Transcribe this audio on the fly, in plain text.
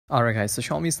Alright guys, so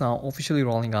Xiaomi is now officially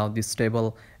rolling out the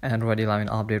stable Android 11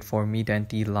 update for Mi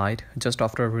 10T Lite just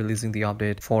after releasing the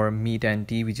update for Mi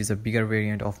 10T, which is a bigger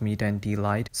variant of Mi 10T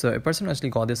Lite. So a person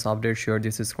actually got this update, shared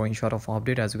this screenshot of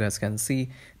update. As you guys can see,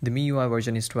 the MIUI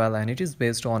version is 12 and it is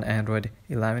based on Android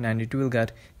 11 and it will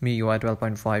get MIUI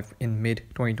 12.5 in mid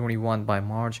 2021 by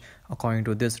March according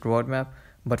to this roadmap.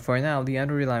 But for now, the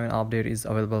Android 11 update is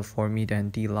available for Mi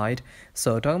 10T Lite.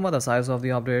 So talking about the size of the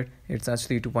update, it's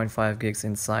actually 2.5 gigs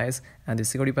in size and the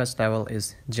security patch level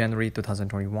is January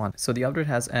 2021. So the update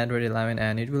has Android 11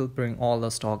 and it will bring all the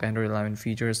stock Android 11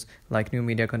 features like new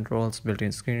media controls,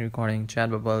 built-in screen recording, chat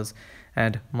bubbles,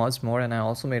 and much more. And I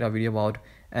also made a video about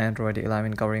Android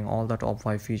 11 covering all the top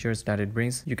 5 features that it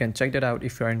brings. You can check that out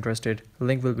if you're interested.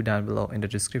 Link will be down below in the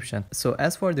description. So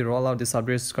as for the rollout, this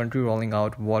update is currently rolling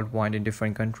out worldwide in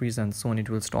different countries and soon it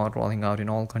will start rolling out in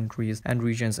all countries and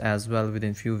regions as well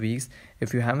within few weeks.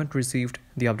 If you haven't received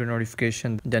the update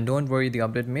notification, then don't worry, the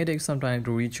update may take some time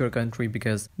to reach your country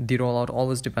because the rollout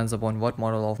always depends upon what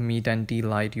model of Mi 10T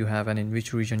Lite you have and in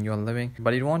which region you're living.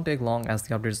 But it won't take long as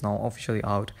the update is now officially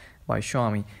out by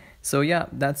Xiaomi. So yeah,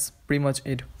 that's pretty much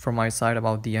it from my side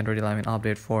about the Android 11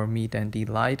 update for Mi 10T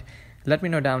Lite. Let me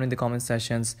know down in the comment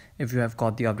sections if you have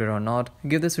got the update or not.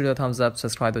 Give this video a thumbs up,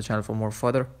 subscribe to the channel for more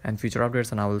further and future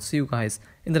updates, and I will see you guys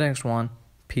in the next one.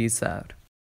 Peace out.